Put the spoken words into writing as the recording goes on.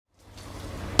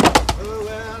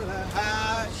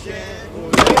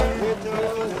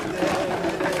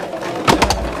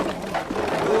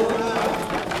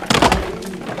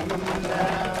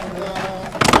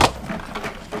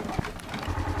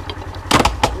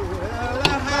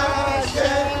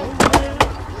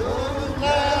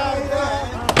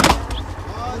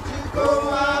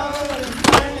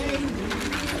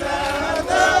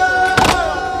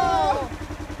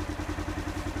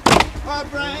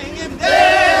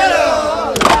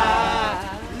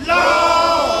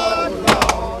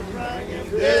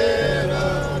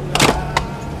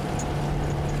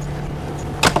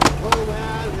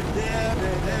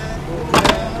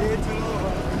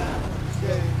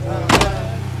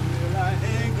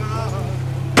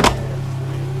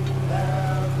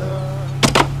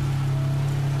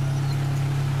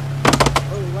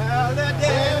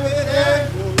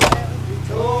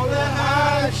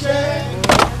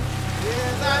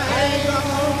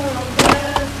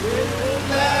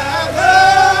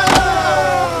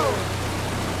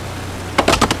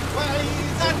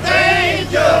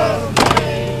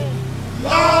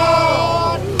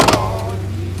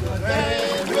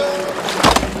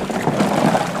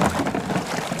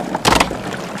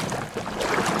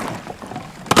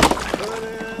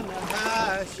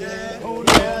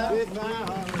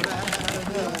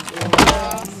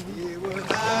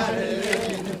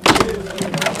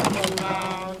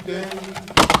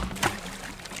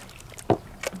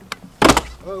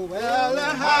Oh, well, the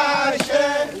high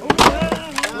shed,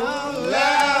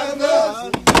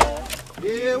 louder.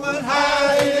 It was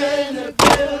high in the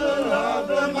middle of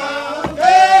the mountain.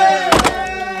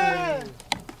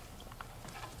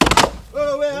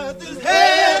 Oh, well, this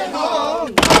head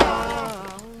hung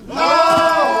down,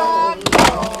 long,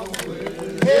 long, with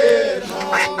his head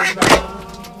hung down.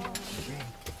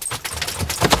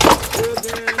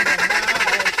 Within the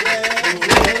high shed,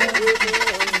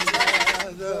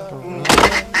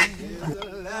 is a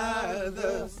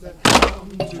lather that come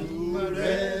to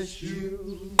rescue.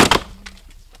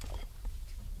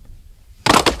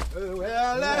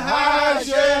 Well, the high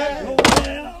shed,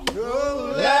 no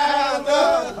lather,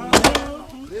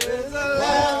 there's a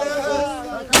lather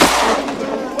that come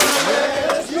to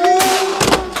rescue.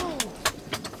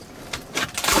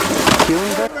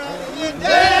 Bring you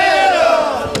dead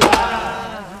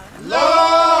alive,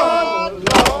 Lord,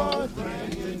 Lord,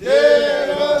 bring you dead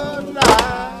alive.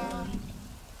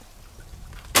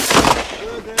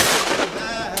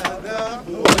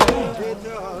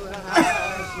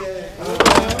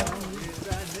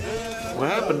 What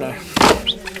happened there?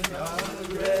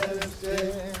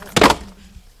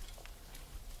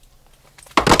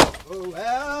 Oh,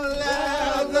 well,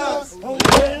 lather, oh,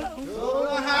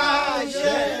 the high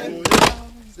shed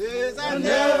says I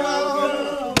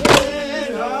never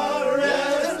been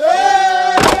arrested.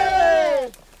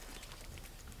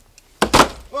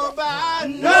 Oh, by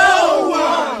no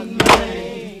one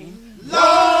name,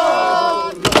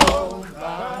 Lord, Lord,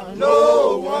 by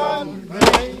no one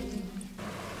name.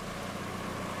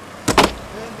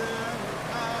 And then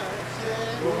I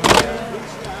said,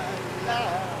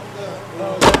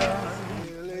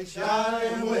 really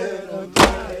shine with a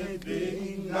great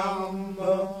big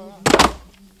number.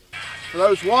 For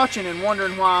those watching and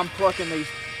wondering why I'm plucking these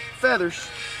feathers,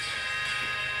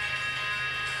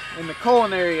 in the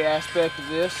culinary aspect of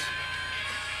this,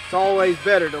 it's always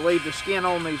better to leave the skin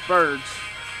on these birds.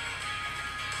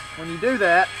 When you do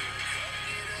that,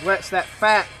 it lets that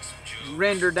fat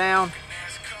render down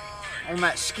on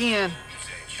that skin,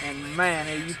 and man,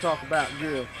 you talk about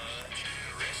good.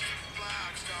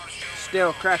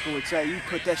 Stale Cracker would say, you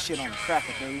put that shit on a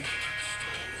cracker, baby.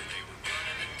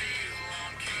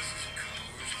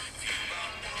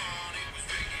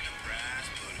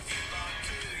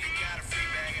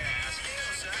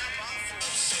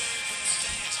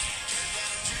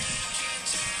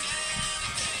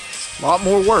 A lot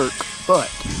more work, but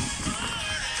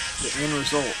the end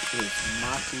result is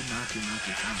mighty, mighty,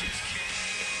 mighty fine.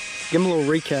 Give them a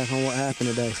little recap on what happened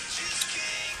today.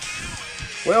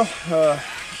 Well,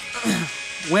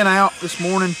 went out this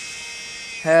morning,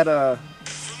 had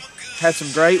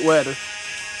some great weather.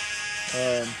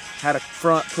 Had a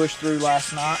front push through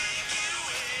last night,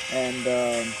 and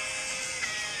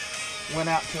went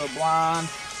out to a blind,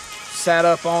 sat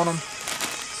up on them.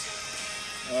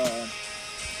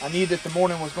 I knew that the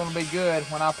morning was going to be good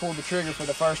when I pulled the trigger for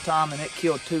the first time, and it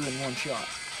killed 2 in one shot.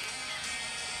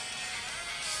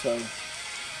 So,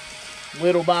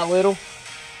 little by little,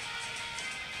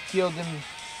 killed them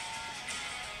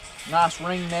nice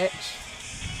ringnecks.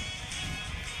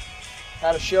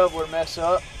 Had a shoveler mess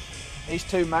up. These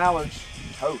 2 mallards,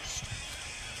 toast.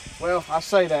 Well, I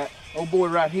say that. Old boy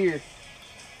right here,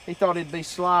 he thought he'd be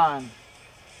sly and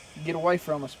get away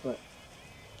from us, but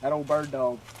that old bird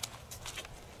dog,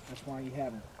 that's why you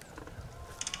have him.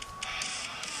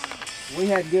 We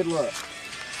had good luck.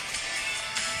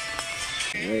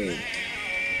 Hey.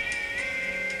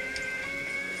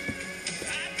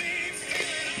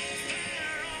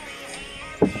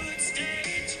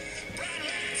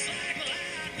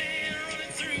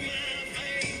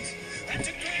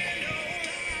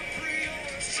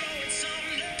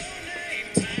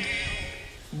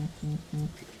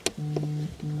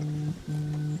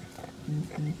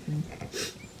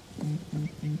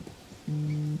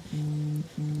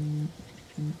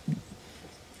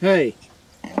 Hey.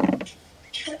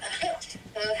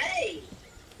 Hey.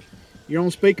 You're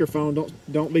on speakerphone.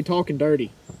 Don't be talking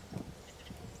dirty.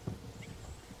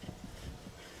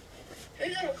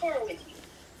 Who's in the car with you?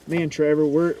 Me and Trevor,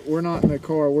 we're not in the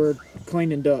car. We're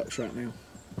cleaning ducks right now.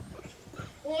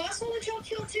 Well, I saw that y'all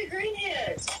killed 2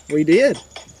 greenheads. We did.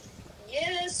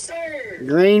 Yes, sir.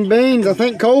 Green beans. I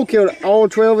think Cole killed all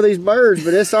 12 of these birds,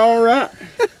 but it's all right.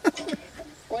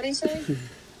 What'd he say?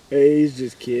 Hey, he's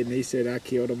just kidding. He said I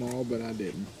killed them all, but I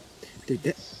didn't. Dude,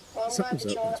 that Well, I'm glad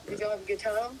something's that up. did y'all have a good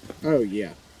time? Oh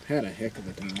yeah, had a heck of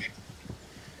a time.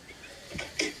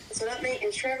 So that means,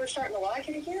 is Trevor starting to like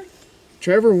it again?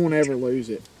 Trevor won't ever lose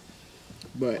it,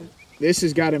 but this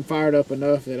has got him fired up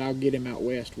enough that I'll get him out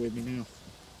west with me now.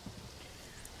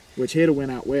 which he'd have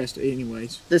went out west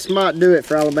anyways. This might do it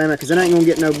for Alabama because it ain't gonna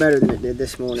get no better than it did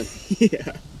this morning.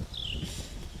 Yeah.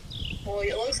 Well,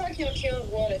 it looks like you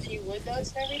killed, what, a few wood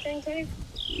ducks and everything, too?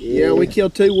 Yeah, we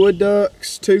killed 2 wood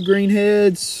ducks, 2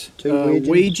 greenheads, 2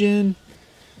 Weegian,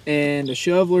 and a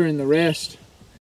shoveler, and the rest